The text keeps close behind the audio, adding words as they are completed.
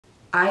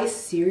I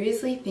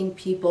seriously think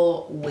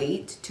people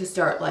wait to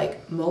start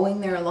like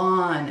mowing their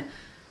lawn,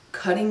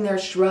 cutting their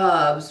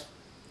shrubs,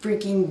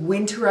 freaking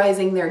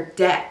winterizing their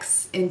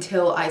decks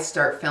until I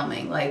start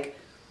filming. Like,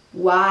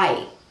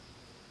 why?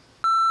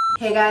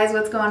 Hey guys,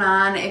 what's going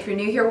on? If you're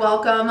new here,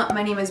 welcome.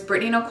 My name is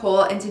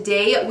BrittanyNichole, and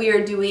today we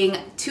are doing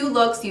 2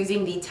 looks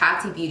using the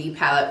Tati Beauty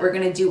palette. We're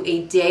gonna do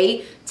a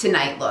day to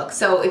night look.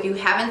 So if you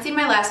haven't seen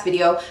my last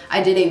video,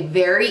 I did a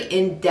very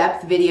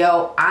in-depth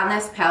video on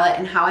this palette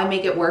and how I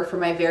make it work for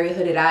my very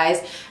hooded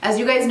eyes. As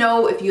you guys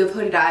know, if you have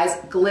hooded eyes,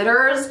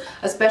 glitters,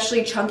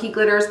 especially chunky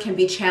glitters, can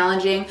be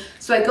challenging.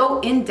 So I go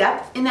in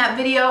depth in that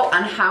video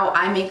on how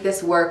I make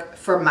this work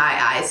for my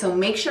eyes. So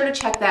make sure to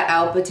check that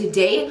out. But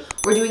today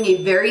we're doing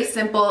a very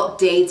simple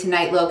day to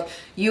night look.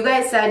 You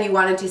guys said you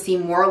wanted to see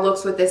more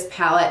looks with this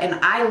palette, and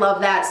I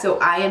love that, so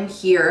I am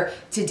here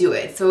to do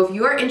it. So if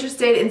you are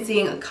interested in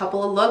seeing a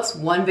couple of looks,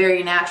 one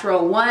very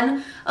natural,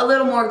 one a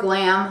little more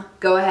glam,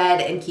 go ahead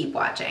and keep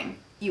watching.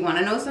 You want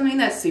to know something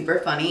that's super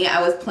funny?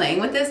 I was playing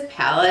with this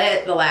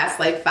palette the last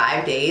like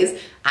 5 days.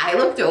 I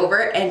looked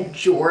over and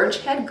George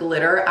had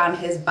glitter on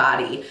his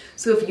body.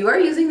 So if you are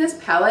using this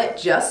palette,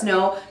 just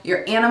know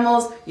your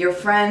animals, your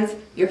friends,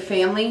 your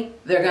family,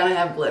 they're gonna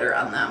have glitter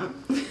on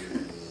them.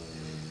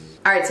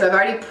 All right, so I've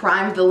already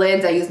primed the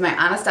lids. I used my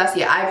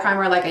Anastasia eye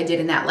primer like I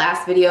did in that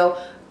last video.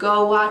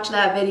 Go watch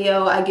that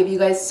video. I give you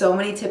guys so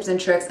many tips and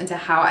tricks into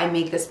how I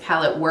make this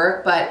palette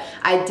work, but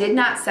I did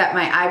not set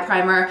my eye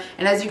primer,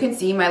 and as you can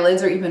see, my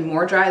lids are even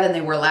more dry than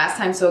they were last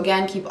time. So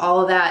again, keep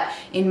all of that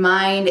in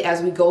mind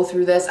as we go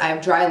through this. I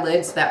have dry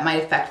lids, so that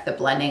might affect the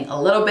blending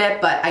a little bit,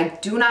 but I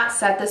do not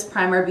set this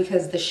primer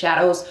because the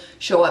shadows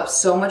show up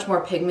so much more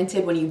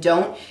pigmented when you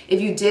don't.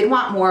 If you did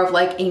want more of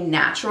like a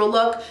natural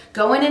look,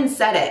 go in and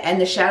set it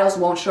and the shadows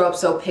won't show up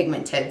so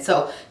pigmented.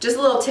 So just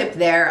a little tip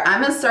there.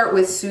 I'm gonna start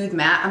with Soothe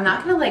Matte. I'm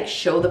not gonna like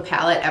show the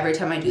palette every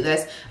time I do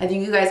this. I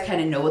think you guys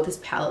kind of know what this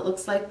palette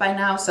looks like by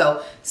now.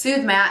 So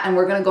Soothe Matte, and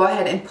we're gonna go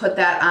ahead and put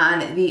that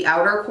on the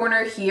outer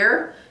corner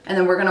here, and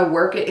then we're gonna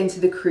work it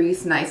into the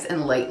crease nice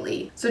and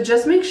lightly. So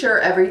just make sure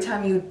every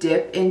time you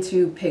dip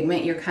into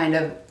pigment, you're kind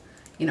of,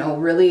 you know,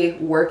 really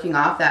working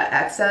off that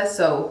excess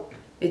so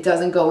it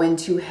doesn't go in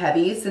too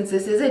heavy. Since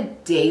this is a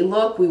day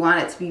look, we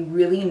want it to be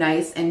really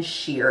nice and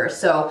sheer.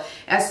 So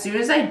as soon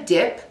as I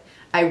dip,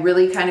 I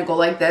really kind of go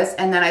like this,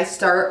 and then I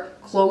start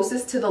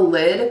closest to the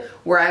lid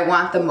where I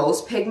want the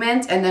most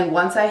pigment, and then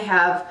once I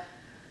have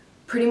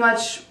pretty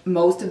much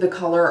most of the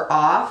color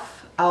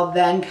off, I'll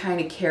then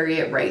kind of carry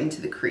it right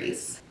into the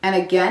crease. And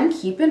again,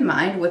 keep in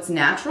mind, what's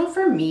natural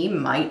for me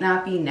might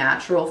not be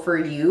natural for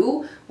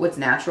you. What's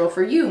natural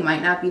for you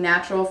might not be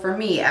natural for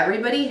me.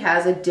 Everybody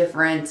has a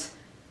different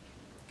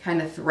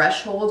kind of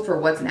threshold for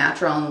what's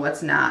natural and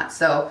what's not.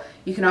 So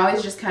you can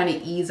always just kind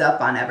of ease up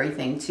on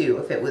everything too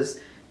if it was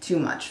too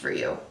much for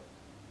you.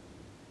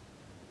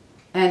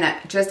 And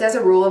just as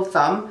a rule of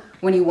thumb,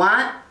 when you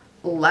want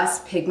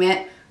less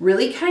pigment,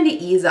 really kind of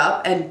ease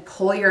up and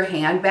pull your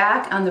hand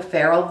back on the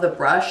ferrule of the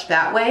brush.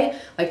 That way,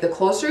 like the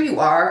closer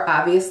you are,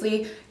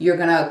 obviously, you're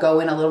gonna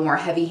go in a little more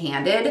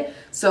heavy-handed.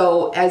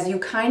 So as you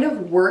kind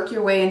of work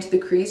your way into the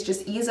crease,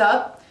 just ease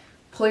up,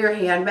 pull your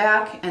hand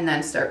back, and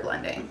then start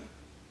blending.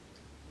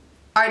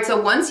 All right,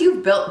 so once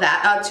you've built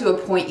that up to a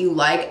point you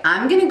like,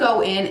 I'm gonna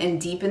go in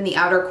and deepen the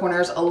outer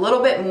corners a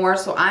little bit more.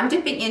 So I'm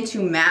dipping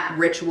into Matte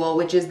Ritual,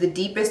 which is the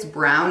deepest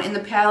brown in the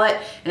palette,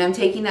 and I'm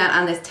taking that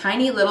on this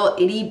tiny little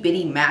itty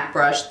bitty MAC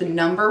brush. The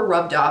number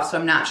rubbed off, so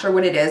I'm not sure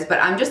what it is, but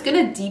I'm just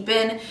gonna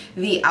deepen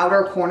the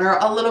outer corner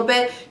a little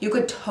bit. You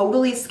could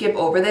totally skip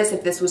over this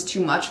if this was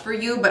too much for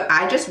you, but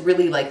I just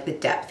really like the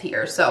depth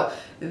here. So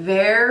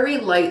very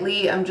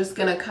lightly, I'm just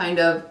gonna kind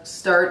of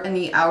start in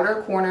the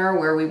outer corner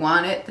where we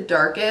want it the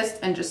darkest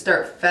and just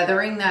start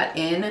feathering that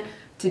in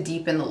to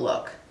deepen the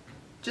look.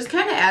 Just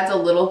kind of adds a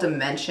little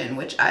dimension,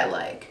 which I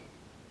like.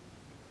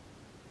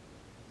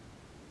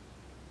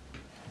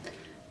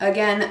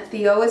 Again,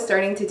 Theo is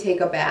starting to take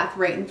a bath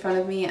right in front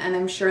of me, and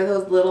I'm sure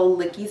those little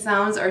licky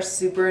sounds are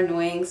super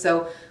annoying,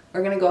 so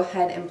we're gonna go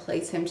ahead and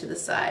place him to the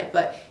side.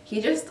 But he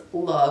just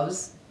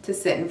loves to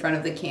sit in front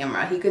of the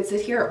camera. He could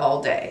sit here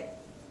all day.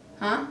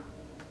 Huh?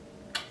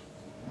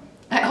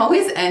 I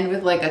always end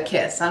with like a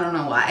kiss. I don't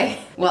know why.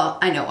 Well,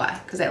 I know why,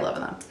 because I love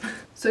them.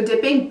 So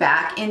dipping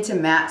back into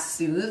Matte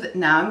Soothe,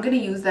 now I'm going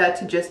to use that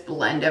to just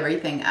blend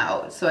everything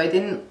out. So I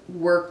didn't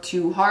work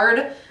too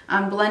hard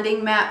on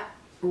blending Matte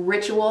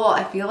Ritual.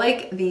 I feel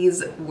like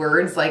these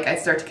words, like I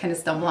start to kind of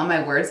stumble on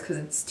my words because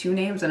it's 2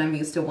 names and I'm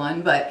used to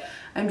 1, but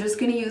I'm just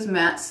going to use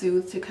Matte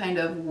Soothe to kind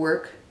of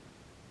work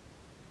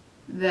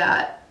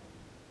that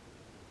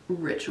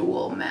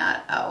Ritual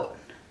matte out.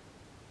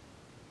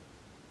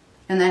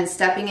 And then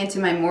stepping into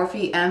my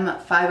Morphe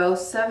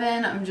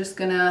M507, I'm just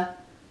gonna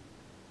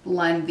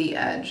blend the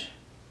edge.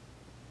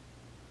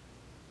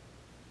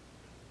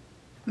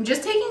 I'm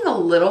just taking a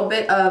little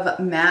bit of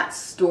Matte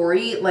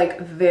Story, like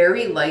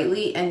very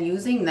lightly, and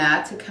using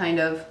that to kind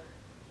of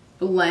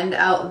blend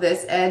out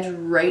this edge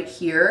right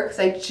here, because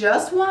I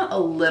just want a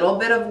little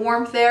bit of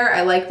warmth there.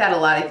 I like that a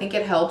lot. I think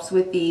it helps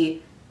with the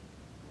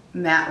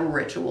Matte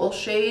Ritual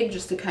shade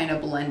just to kind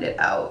of blend it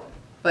out.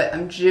 But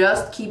I'm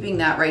just keeping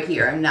that right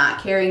here. I'm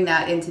not carrying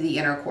that into the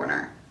inner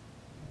corner.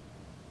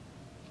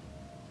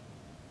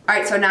 All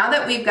right, so now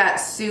that we've got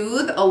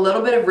Soothe, a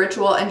little bit of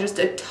Ritual, and just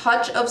a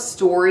touch of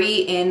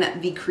Story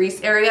in the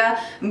crease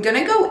area, I'm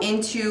gonna go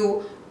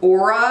into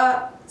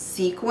Aura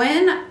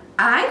Sequin.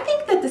 I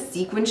think that the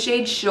sequin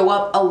shades show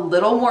up a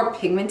little more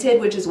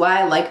pigmented, which is why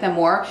I like them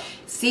more.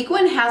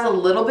 Sequin has a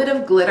little bit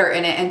of glitter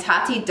in it, and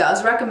Tati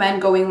does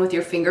recommend going with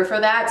your finger for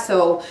that,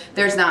 so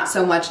there's not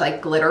so much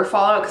like glitter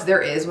fallout, because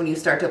there is when you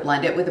start to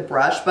blend it with a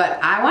brush. But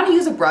I want to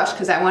use a brush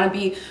because I want to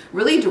be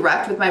really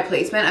direct with my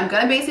placement. I'm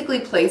going to basically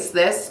place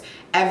this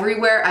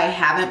everywhere I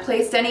haven't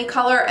placed any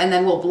color, and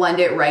then we'll blend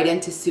it right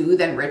into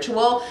Soothe and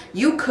Ritual.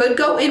 You could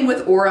go in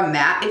with Aura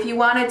Matte if you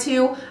wanted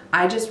to.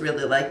 I just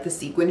really like the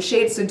sequin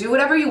shade, so do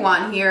whatever you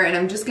want here, and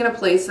I'm just gonna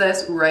place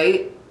this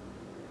right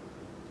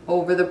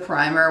over the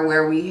primer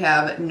where we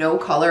have no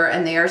color,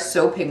 and they are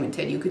so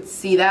pigmented. You could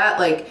see that.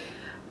 Like,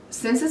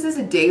 since this is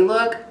a day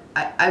look,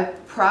 I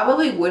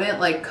probably wouldn't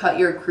like cut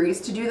your crease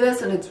to do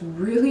this, and it's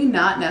really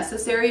not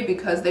necessary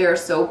because they are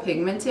so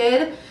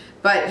pigmented,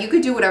 but you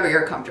could do whatever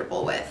you're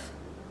comfortable with.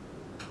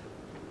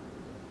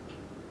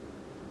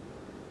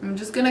 I'm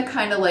just gonna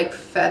kind of like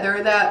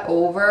feather that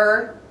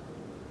over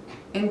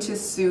into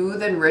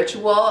Soothe and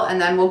Ritual,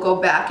 and then we'll go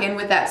back in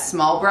with that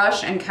small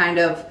brush and kind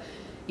of,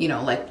 you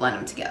know, like blend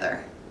them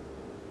together.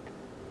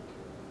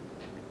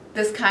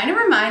 This kind of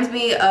reminds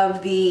me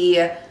of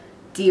the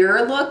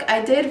deer look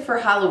I did for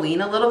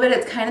Halloween a little bit.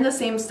 It's kind of the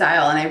same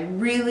style, and I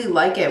really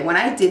like it. When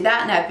I did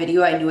that in that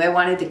video, I knew I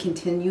wanted to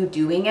continue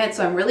doing it,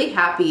 so I'm really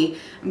happy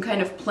I'm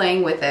kind of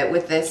playing with it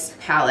with this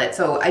palette.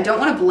 So I don't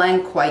want to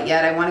blend quite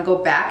yet. I want to go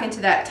back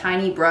into that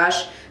tiny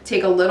brush,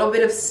 take a little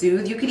bit of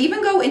Soothe. You could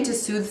even go into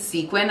Soothe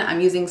Sequin.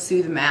 I'm using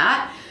Soothe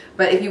Matte,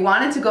 but if you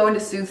wanted to go into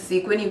Soothe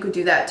Sequin, you could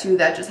do that too.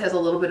 That just has a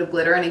little bit of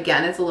glitter, and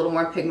again, it's a little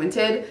more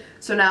pigmented.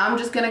 So now I'm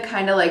just going to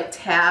kind of like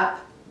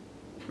tap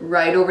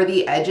right over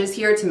the edges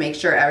here to make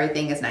sure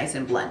everything is nice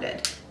and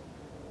blended.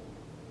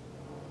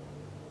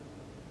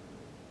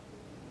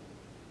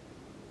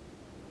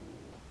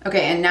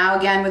 Okay, and now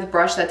again with a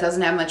brush that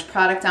doesn't have much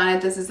product on it,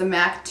 this is the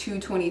MAC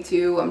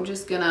 222. I'm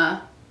just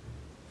gonna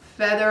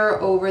feather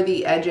over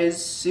the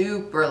edges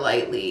super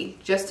lightly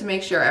just to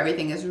make sure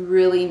everything is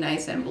really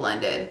nice and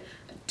blended.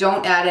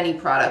 Don't add any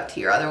product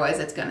here, otherwise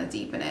it's gonna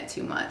deepen it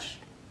too much.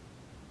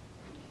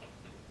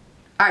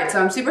 All right,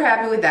 so I'm super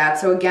happy with that.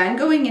 So again,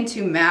 going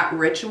into Matte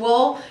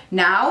Ritual,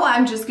 now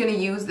I'm just gonna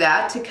use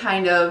that to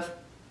kind of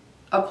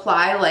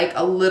apply like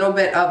a little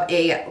bit of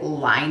a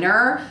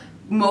liner,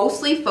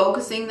 mostly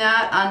focusing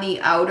that on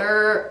the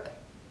outer,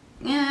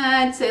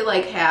 I'd say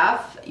like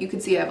half. You can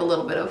see I have a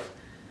little bit of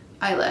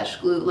eyelash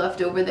glue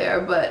left over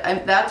there, but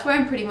that's where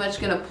I'm pretty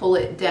much gonna pull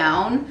it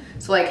down.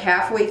 So like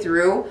halfway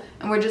through,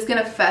 and we're just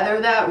gonna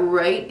feather that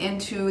right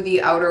into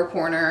the outer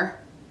corner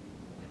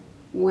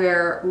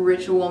where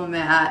Ritual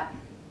Matte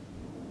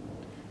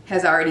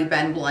has already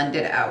been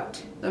blended out.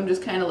 So I'm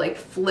just kind of like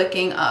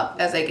flicking up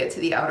as I get to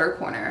the outer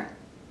corner,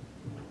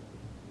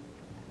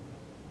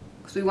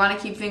 because we want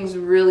to keep things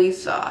really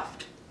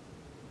soft.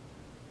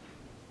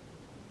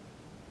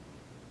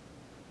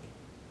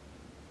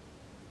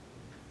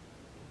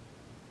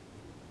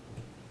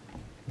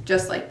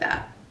 Just like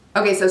that.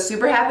 Okay, so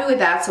super happy with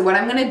that. So what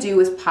I'm gonna do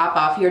is pop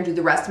off here, do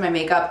the rest of my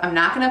makeup. I'm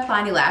not gonna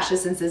apply any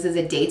lashes since this is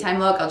a daytime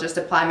look. I'll just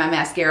apply my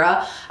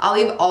mascara. I'll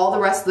leave all the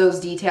rest of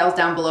those details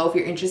down below if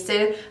you're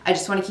interested. I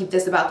just wanna keep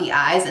this about the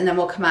eyes, and then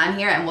we'll come on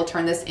here and we'll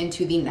turn this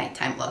into the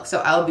nighttime look. So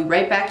I'll be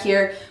right back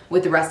here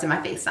with the rest of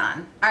my face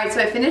on. All right, so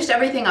I finished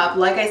everything up.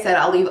 Like I said,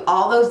 I'll leave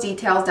all those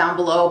details down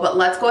below, but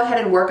let's go ahead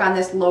and work on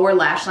this lower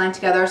lash line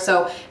together.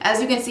 So as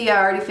you can see,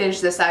 I already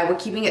finished this side. We're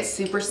keeping it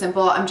super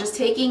simple. I'm just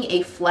taking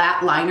a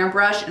flat liner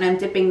brush and I'm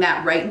dipping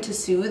that right into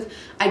Soothe.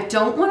 I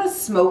don't want to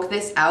smoke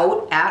this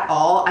out at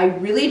all. I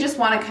really just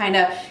want to kind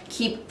of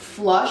keep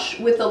flush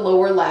with the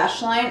lower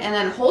lash line, and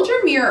then hold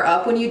your mirror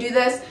up when you do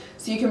this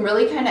so you can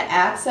really kind of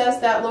access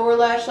that lower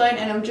lash line.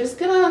 And I'm just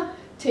gonna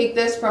take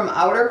this from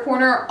outer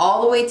corner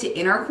all the way to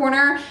inner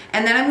corner,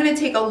 and then I'm gonna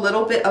take a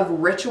little bit of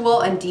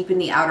Ritual and deepen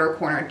the outer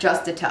corner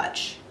just a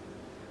touch.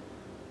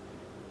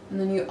 And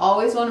then you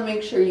always want to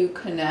make sure you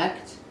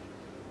connect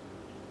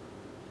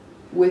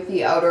with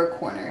the outer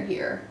corner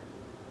here.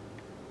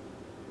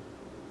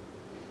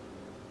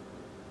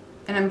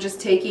 And I'm just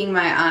taking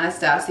my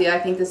Anastasia, I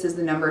think this is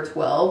the number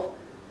 12,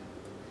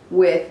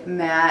 with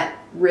Matte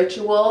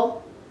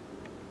Ritual.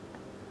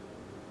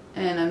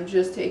 And I'm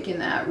just taking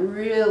that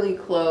really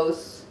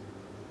close,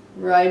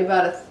 right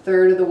about a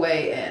third of the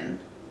way in.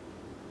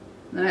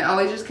 And I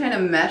always just kind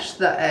of mesh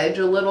the edge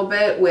a little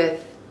bit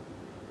with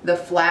the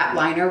flat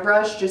liner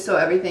brush, just so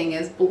everything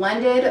is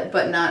blended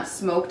but not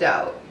smoked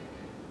out.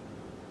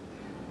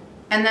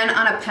 And then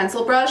on a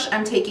pencil brush,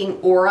 I'm taking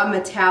Aura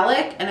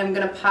Metallic, and I'm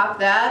gonna pop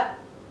that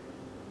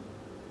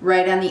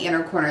right on the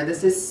inner corner.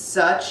 This is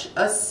such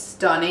a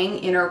stunning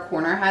inner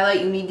corner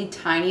highlight. You need the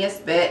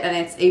tiniest bit, and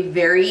it's a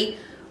very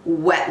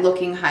wet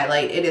looking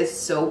highlight. It is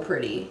so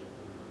pretty.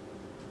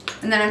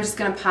 And then I'm just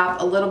gonna pop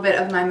a little bit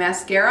of my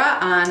mascara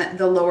on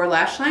the lower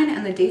lash line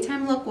and the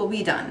daytime look will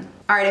be done.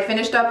 All right, I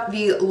finished up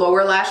the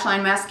lower lash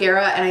line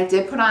mascara and I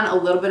did put on a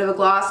little bit of a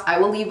gloss. I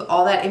will leave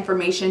all that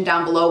information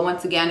down below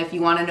once again if you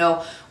wanna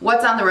know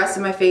what's on the rest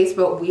of my face,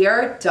 but we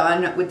are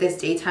done with this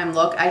daytime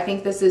look. I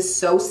think this is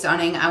so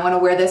stunning. I wanna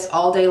wear this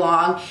all day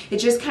long. It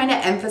just kinda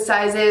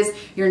emphasizes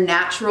your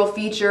natural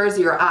features,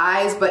 your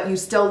eyes, but you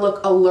still look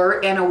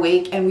alert and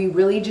awake, and we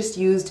really just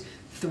used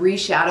 3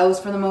 shadows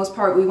for the most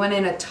part. We went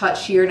in a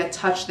touch here and a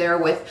touch there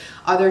with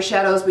other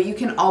shadows, but you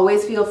can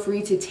always feel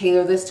free to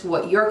tailor this to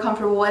what you're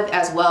comfortable with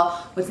as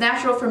well. What's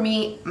natural for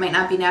me might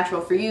not be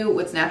natural for you.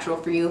 What's natural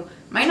for you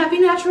might not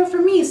be natural for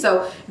me.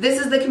 So this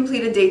is the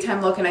completed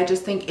daytime look and I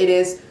just think it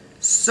is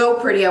so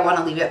pretty. I want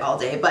to leave it all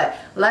day, but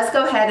let's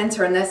go ahead and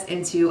turn this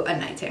into a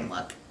nighttime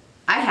look.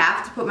 I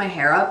have to put my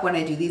hair up when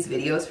I do these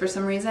videos for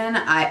some reason.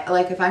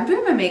 Like if I'm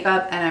doing my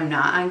makeup and I'm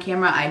not on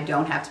camera, I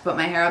don't have to put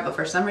my hair up, but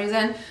for some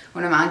reason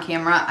when I'm on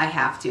camera, I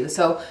have to.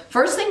 So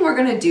first thing we're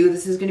gonna do,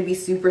 this is gonna be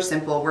super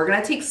simple. We're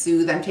gonna take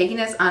Soothe. I'm taking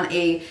this on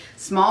a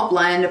small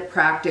blend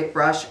Practic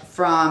brush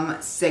from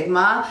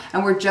Sigma,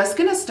 and we're just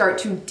gonna start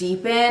to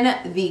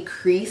deepen the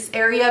crease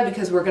area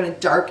because we're gonna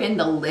darken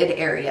the lid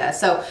area.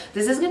 So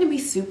this is gonna be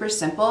super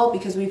simple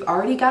because we've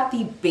already got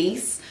the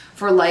base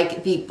for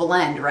like the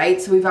blend,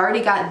 right? So we've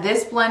already got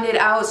this blended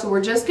out, so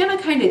we're just gonna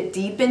kind of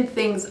deepen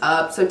things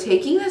up. So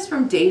taking this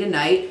from day to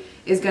night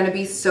is gonna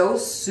be so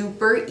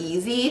super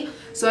easy.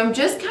 So I'm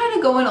just kind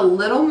of going a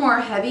little more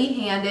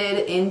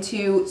heavy-handed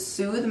into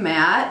Soothe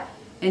Matte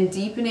and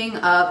deepening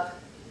up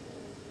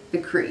the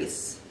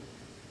crease.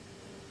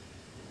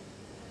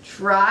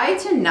 Try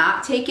to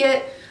not take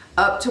it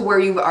up to where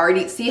you've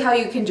already, see how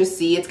you can just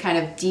see it's kind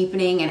of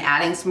deepening and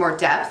adding some more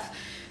depth.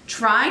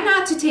 Try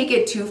not to take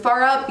it too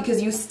far up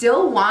because you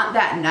still want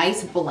that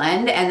nice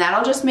blend, and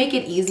that'll just make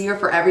it easier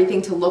for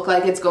everything to look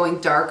like it's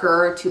going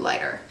darker to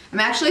lighter. I'm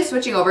actually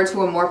switching over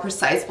to a more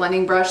precise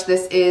blending brush.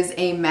 This is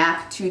a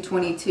MAC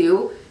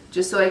 222,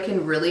 just so I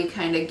can really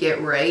kind of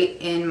get right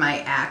in my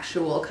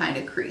actual kind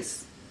of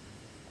crease.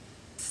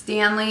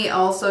 Stanley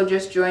also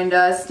just joined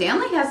us.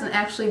 Stanley hasn't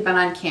actually been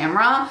on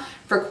camera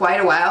for quite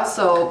a while,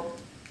 so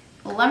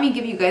let me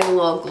give you guys a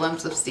little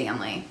glimpse of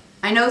Stanley.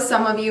 I know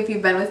some of you, if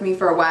you've been with me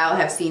for a while,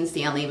 have seen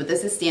Stanley, but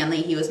this is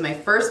Stanley. He was my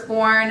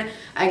firstborn.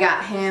 I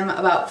got him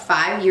about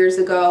 5 years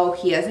ago.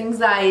 He has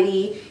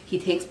anxiety. He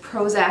takes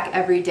Prozac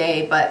every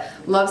day, but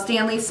love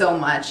Stanley so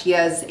much. He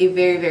has a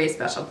very, very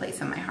special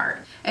place in my heart.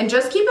 And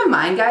just keep in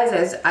mind, guys,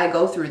 as I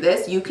go through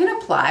this, you can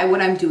apply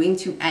what I'm doing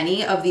to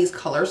any of these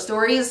color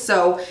stories.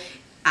 So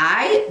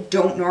I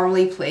don't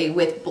normally play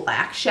with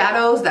black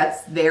shadows.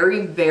 That's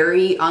very,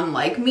 very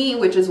unlike me,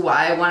 which is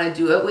why I want to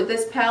do it with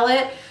this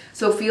palette.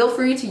 So feel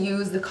free to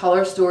use the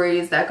color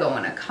stories that go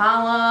in a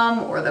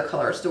column or the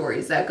color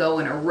stories that go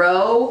in a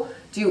row.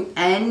 Do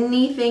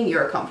anything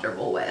you're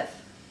comfortable with.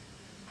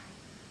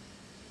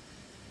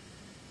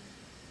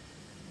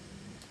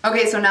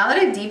 Okay, so now that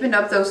I've deepened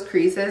up those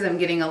creases, I'm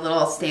getting a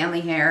little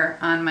Stanley hair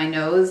on my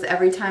nose.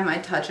 Every time I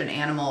touch an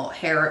animal,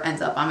 hair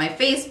ends up on my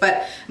face,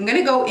 but I'm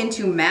gonna go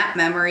into Matte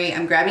Memory.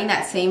 I'm grabbing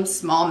that same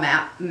small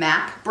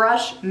MAC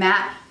brush,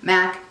 Matte,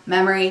 MAC,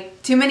 Memory,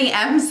 too many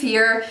M's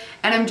here,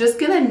 and I'm just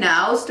gonna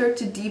now start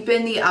to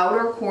deepen the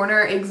outer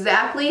corner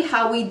exactly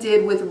how we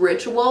did with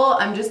Ritual.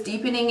 I'm just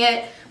deepening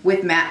it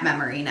with Matte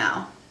Memory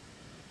now.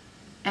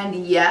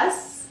 And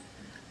yes,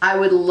 I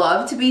would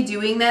love to be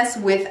doing this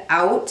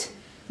without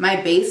my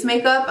base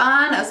makeup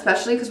on,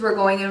 especially because we're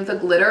going in with a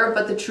glitter,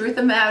 but the truth of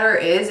the matter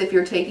is if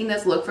you're taking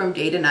this look from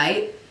day to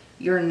night,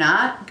 you're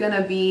not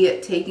gonna be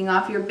taking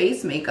off your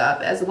base makeup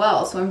as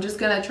well. So I'm just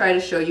gonna try to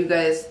show you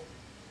guys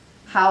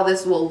how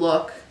this will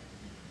look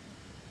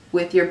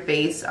with your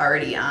base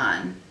already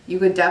on. You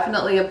could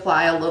definitely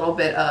apply a little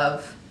bit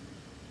of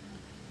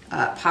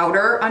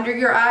powder under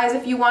your eyes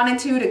if you wanted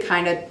to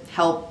kind of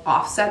help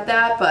offset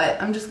that,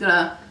 but I'm just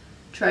gonna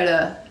try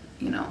to,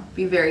 you know,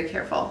 be very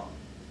careful.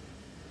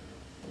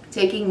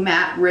 Taking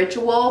Matte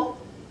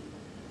Ritual,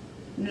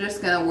 I'm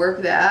just gonna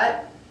work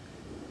that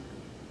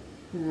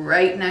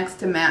right next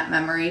to Matte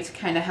Memory to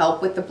kind of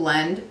help with the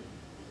blend.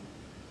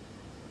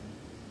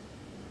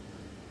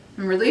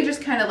 I'm really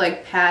just kind of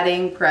like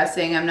patting,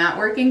 pressing. I'm not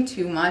working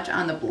too much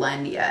on the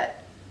blend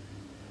yet.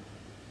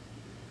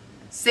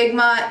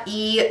 Sigma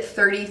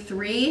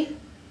E33,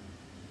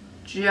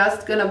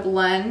 just gonna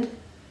blend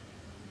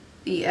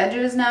the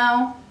edges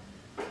now,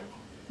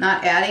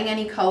 not adding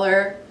any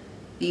color.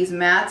 These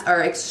mattes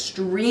are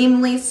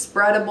extremely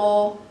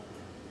spreadable.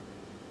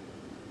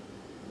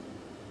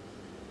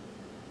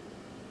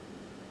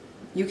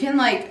 You can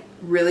like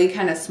really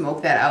kind of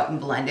smoke that out and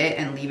blend it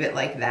and leave it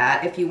like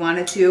that if you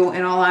wanted to,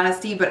 in all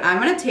honesty, but I'm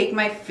gonna take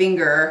my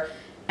finger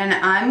and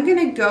I'm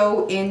gonna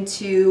go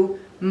into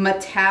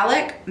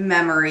Metallic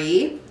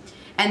Memory,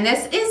 and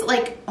this is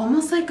like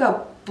almost like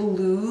a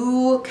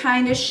blue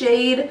kind of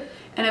shade,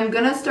 and I'm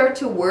gonna start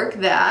to work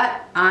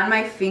that on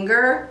my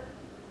finger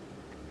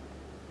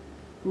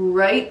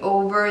right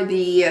over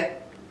the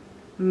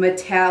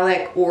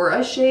Metallic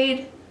Aura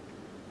shade.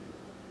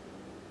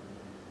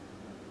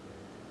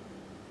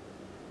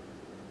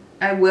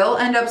 I will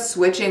end up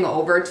switching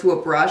over to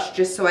a brush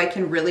just so I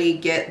can really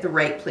get the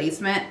right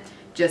placement.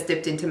 Just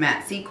dipped into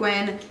matte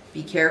sequin,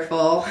 be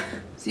careful.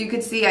 So you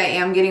can see I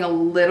am getting a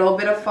little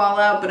bit of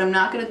fallout, but I'm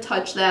not gonna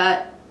touch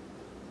that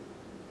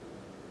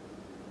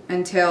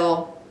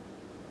until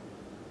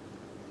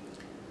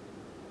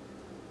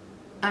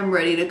I'm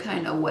ready to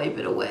kind of wipe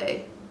it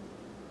away.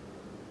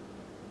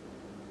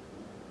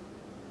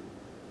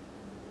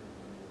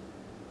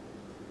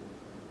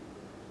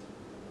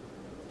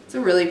 It's a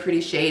really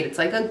pretty shade. It's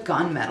like a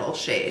gunmetal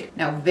shade.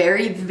 Now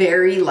very,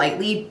 very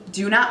lightly,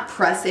 do not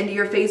press into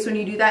your face when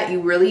you do that. You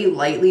really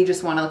lightly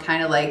just want to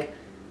kind of like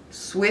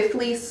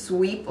swiftly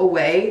sweep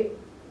away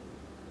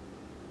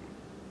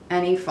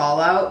any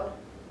fallout.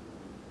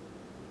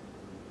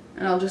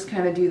 And I'll just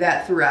kind of do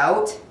that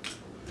throughout.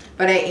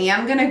 But I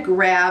am gonna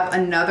grab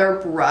another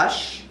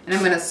brush and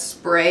I'm gonna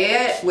spray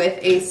it with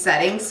a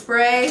setting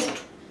spray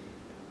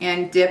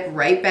and dip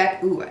right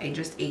back. Ooh, I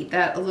just ate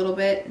that a little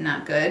bit,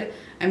 not good.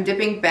 I'm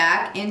dipping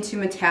back into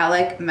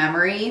Metallic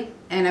Memory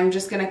and I'm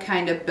just gonna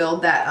kind of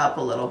build that up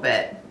a little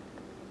bit.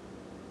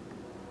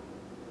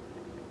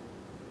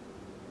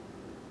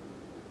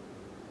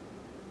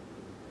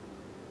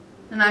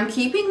 And I'm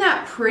keeping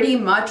that pretty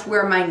much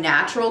where my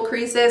natural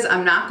crease is.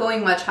 I'm not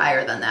going much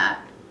higher than that.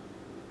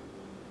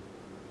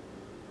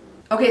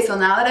 Okay, so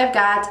now that I've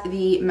got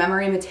the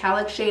Memory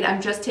Metallic shade,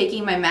 I'm just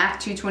taking my MAC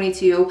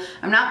 222.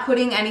 I'm not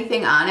putting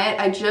anything on it.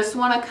 I just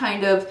wanna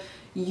kind of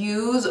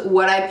use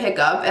what I pick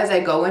up as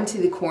I go into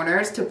the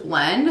corners to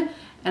blend.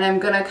 And I'm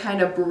gonna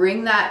kind of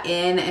bring that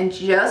in and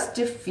just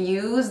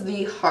diffuse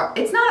the,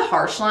 it's not a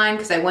harsh line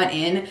because I went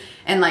in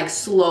and like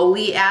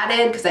slowly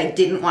added because I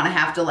didn't wanna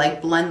have to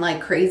like blend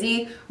like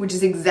crazy, which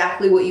is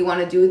exactly what you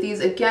wanna do with these.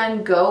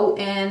 Again, go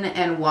in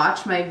and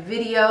watch my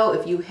video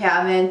if you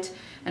haven't.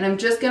 And I'm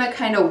just gonna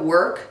kind of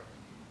work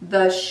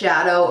the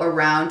shadow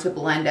around to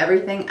blend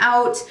everything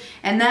out.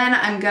 And then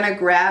I'm gonna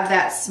grab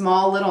that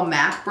small little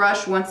MAC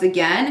brush once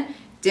again,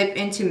 dip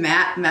into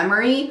Matte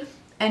Memory,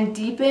 and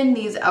deepen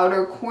these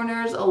outer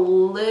corners a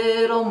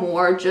little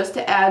more just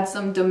to add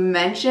some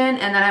dimension.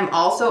 And then I'm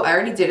also, I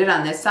already did it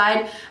on this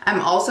side, I'm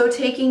also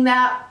taking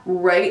that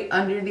right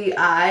under the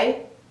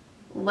eye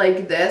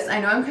like this. I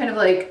know I'm kind of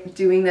like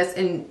doing this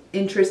in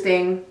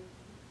interesting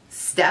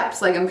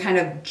steps, like I'm kind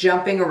of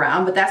jumping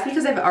around, but that's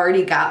because I've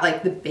already got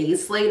like the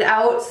base laid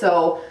out,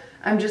 so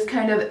I'm just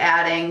kind of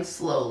adding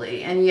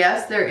slowly. And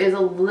yes, there is a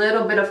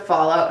little bit of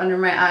fallout under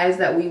my eyes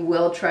that we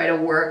will try to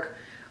work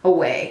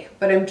away,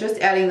 but I'm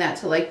just adding that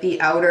to like the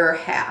outer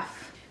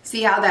half.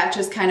 See how that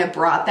just kind of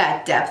brought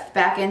that depth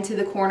back into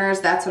the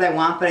corners? That's what I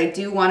want, but I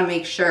do want to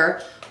make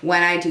sure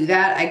when I do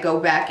that, I go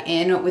back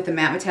in with the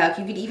matte metallic.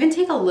 You could even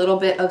take a little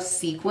bit of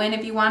sequin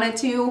if you wanted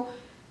to,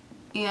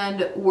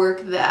 and work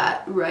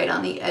that right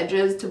on the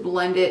edges to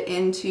blend it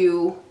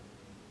into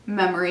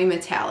Memory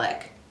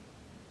Metallic.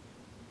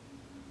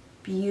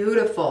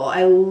 Beautiful,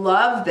 I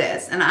love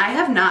this. And I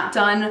have not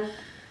done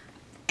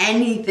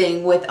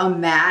anything with a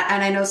matte,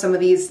 and I know some of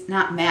these,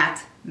 not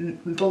matte,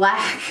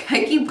 black.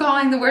 I keep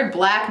calling the word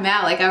black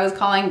matte like I was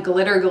calling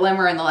glitter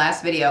glimmer in the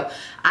last video.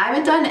 I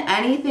haven't done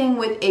anything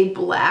with a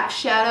black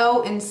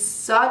shadow in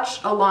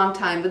such a long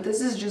time, but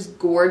this is just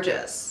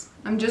gorgeous.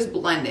 I'm just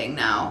blending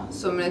now,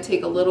 so I'm gonna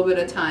take a little bit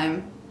of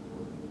time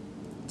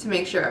to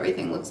make sure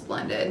everything looks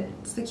blended.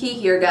 It's the key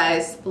here,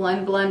 guys.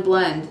 Blend, blend,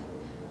 blend.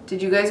 Did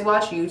you guys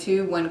watch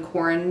YouTube when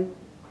Corin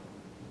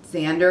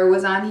Zander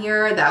was on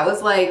here? That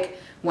was like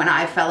when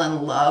I fell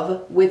in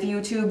love with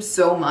YouTube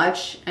so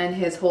much, and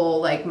his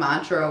whole like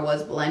mantra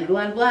was blend,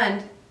 blend,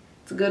 blend.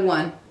 It's a good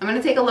one. I'm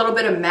gonna take a little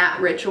bit of Matte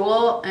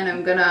Ritual and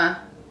I'm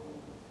gonna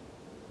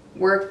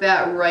work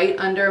that right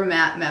under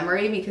Matte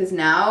Memory, because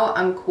now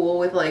I'm cool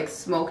with like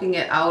smoking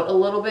it out a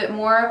little bit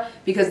more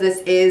because this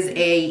is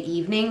a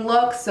evening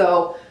look.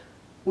 So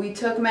we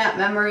took Matte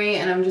Memory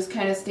and I'm just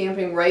kind of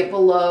stamping right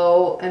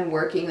below and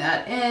working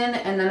that in,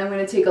 and then I'm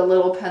going to take a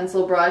little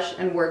pencil brush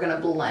and we're going to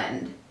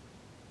blend.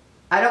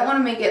 I don't want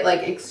to make it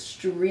like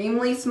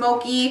extremely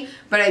smoky,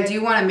 but I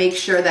do want to make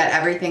sure that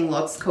everything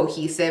looks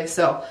cohesive.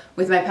 So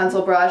with my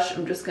pencil brush,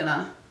 I'm just going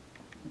to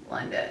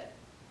blend it.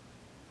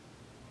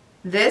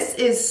 This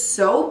is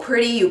so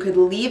pretty. You could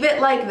leave it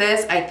like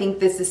this. I think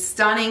this is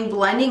stunning.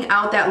 Blending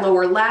out that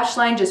lower lash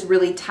line just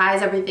really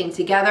ties everything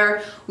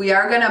together. We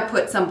are gonna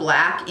put some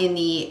black in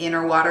the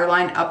inner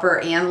waterline,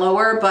 upper and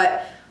lower,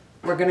 but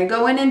we're gonna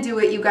go in and do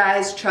it, you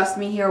guys. Trust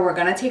me here. We're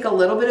gonna take a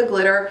little bit of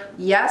glitter.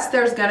 Yes,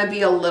 there's gonna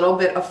be a little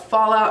bit of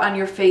fallout on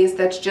your face.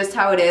 That's just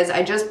how it is.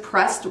 I just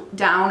pressed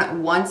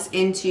down once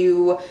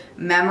into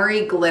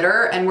Memory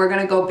glitter, and we're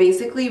gonna go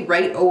basically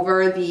right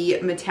over the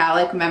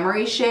Metallic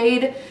Memory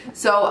shade.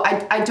 So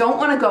I don't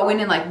wanna go in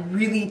and like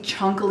really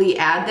chunkily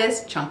add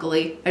this.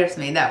 Chunkily, I just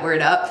made that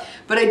word up.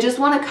 But I just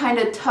wanna kind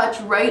of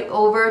touch right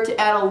over to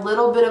add a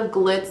little bit of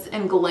glitz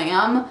and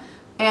glam.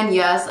 And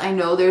yes, I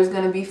know there's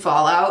gonna be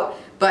fallout,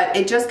 but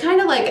it just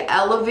kind of like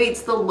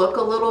elevates the look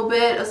a little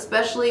bit,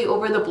 especially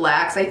over the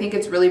blacks. I think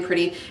it's really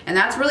pretty, and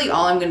that's really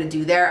all I'm gonna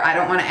do there. I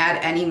don't wanna add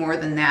any more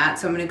than that,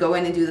 so I'm gonna go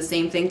in and do the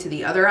same thing to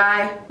the other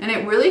eye. And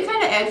it really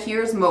kind of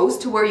adheres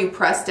most to where you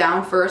press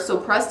down first. So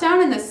press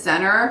down in the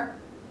center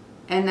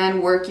and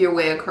then work your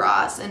way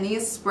across. And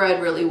these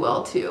spread really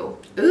well too.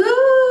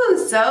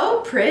 Ooh,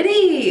 so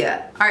pretty. All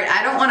right,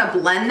 I don't wanna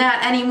blend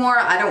that anymore.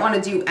 I don't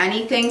wanna do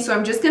anything, so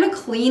I'm just gonna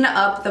clean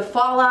up the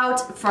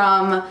fallout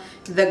from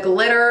the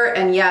glitter.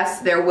 And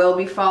yes, there will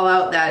be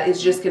fallout that is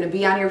just gonna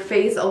be on your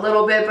face a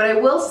little bit, but I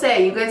will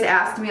say, you guys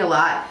asked me a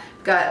lot.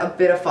 Got a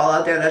bit of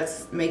fallout there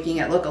that's making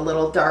it look a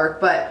little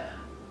dark, but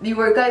you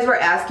guys were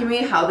asking me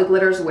how the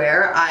glitters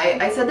wear.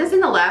 I said this in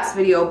the last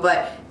video,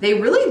 but they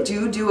really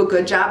do a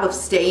good job of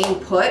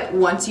staying put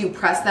once you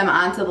press them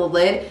onto the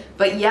lid.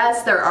 But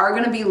yes, there are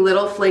gonna be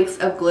little flakes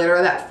of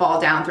glitter that fall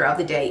down throughout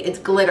the day. It's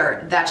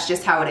glitter, that's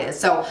just how it is.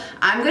 So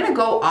I'm gonna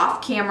go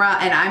off camera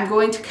and I'm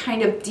going to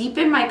kind of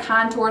deepen my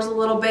contours a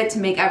little bit to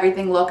make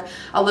everything look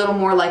a little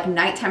more like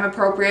nighttime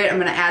appropriate. I'm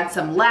gonna add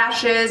some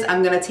lashes.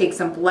 I'm gonna take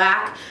some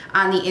black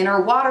on the inner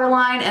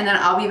waterline, and then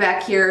I'll be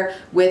back here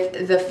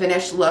with the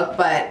finished look.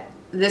 But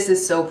this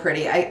is so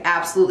pretty. I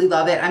absolutely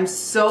love it. I'm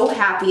so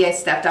happy I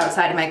stepped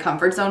outside of my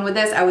comfort zone with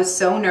this. I was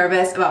so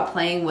nervous about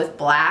playing with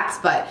blacks,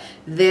 but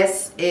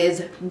this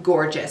is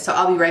gorgeous. So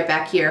I'll be right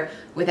back here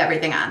with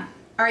everything on.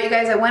 All right, you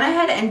guys, I went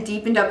ahead and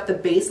deepened up the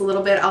base a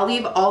little bit. I'll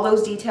leave all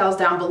those details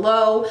down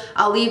below.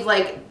 I'll leave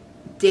like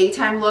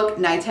daytime look,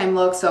 nighttime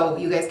look, so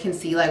you guys can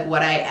see like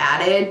what I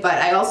added. But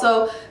I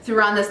also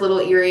threw on this little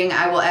earring.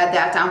 I will add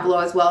that down below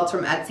as well. It's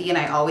from Etsy, and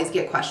I always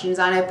get questions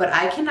on it. But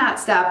I cannot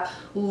stop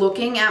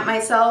looking at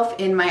myself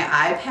in my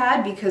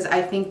iPad because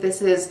I think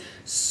this is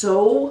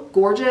so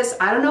gorgeous.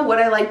 I don't know what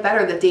I like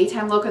better, the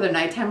daytime look or the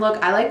nighttime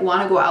look. I like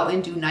want to go out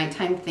and do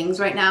nighttime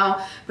things right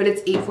now, but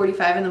it's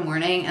 8:45 in the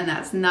morning and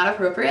that's not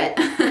appropriate.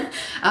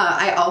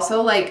 I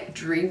also like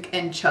drink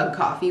and chug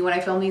coffee when I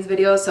film these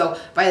videos, so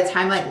by the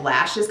time like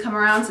lashes come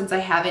around, since I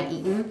haven't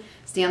eaten,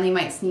 Stanley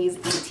might sneeze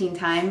 18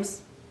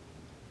 times.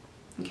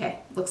 Okay,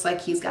 looks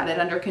like he's got it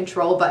under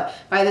control, but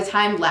by the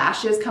time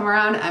lashes come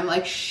around, I'm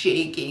like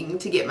shaking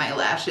to get my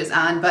lashes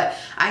on. But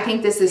I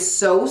think this is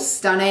so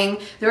stunning.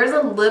 There is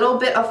a little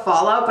bit of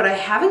fallout, but I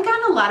haven't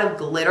gotten a lot of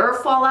glitter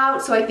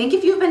fallout. So I think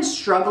if you've been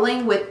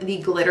struggling with the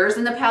glitters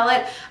in the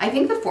palette, I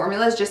think the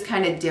formulas just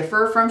kind of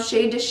differ from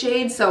shade to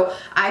shade. So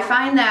I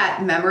find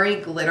that memory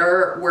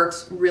glitter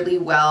works really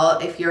well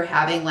if you're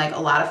having like a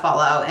lot of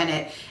fallout,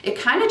 and it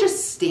kind of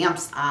just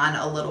stamps on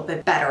a little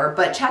bit better.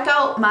 But check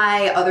out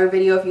my other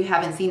video if you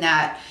haven't seen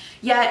that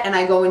yet, and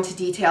I go into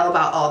detail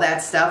about all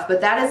that stuff. But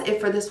that is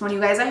it for this one, you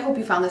guys. I hope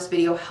you found this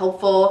video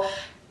helpful.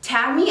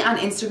 Tag me on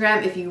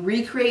Instagram if you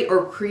recreate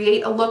or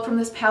create a look from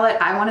this palette.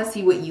 I want to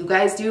see what you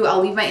guys do.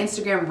 I'll leave my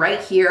Instagram right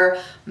here.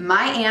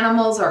 My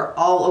animals are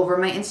all over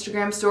my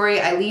Instagram story.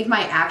 I leave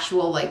my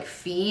actual like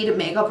feed,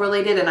 makeup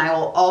related, and I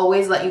will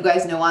always let you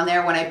guys know on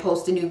there when I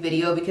post a new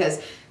video,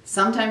 because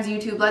sometimes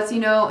YouTube lets you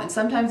know and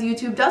sometimes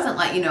YouTube doesn't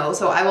let you know.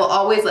 So I will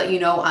always let you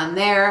know on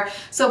there.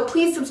 So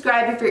please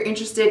subscribe if you're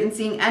interested in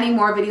seeing any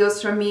more videos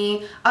from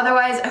me.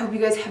 Otherwise, I hope you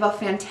guys have a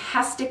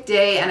fantastic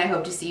day, and I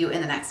hope to see you in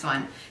the next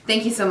one.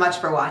 Thank you so much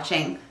for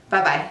watching.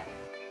 Bye-bye.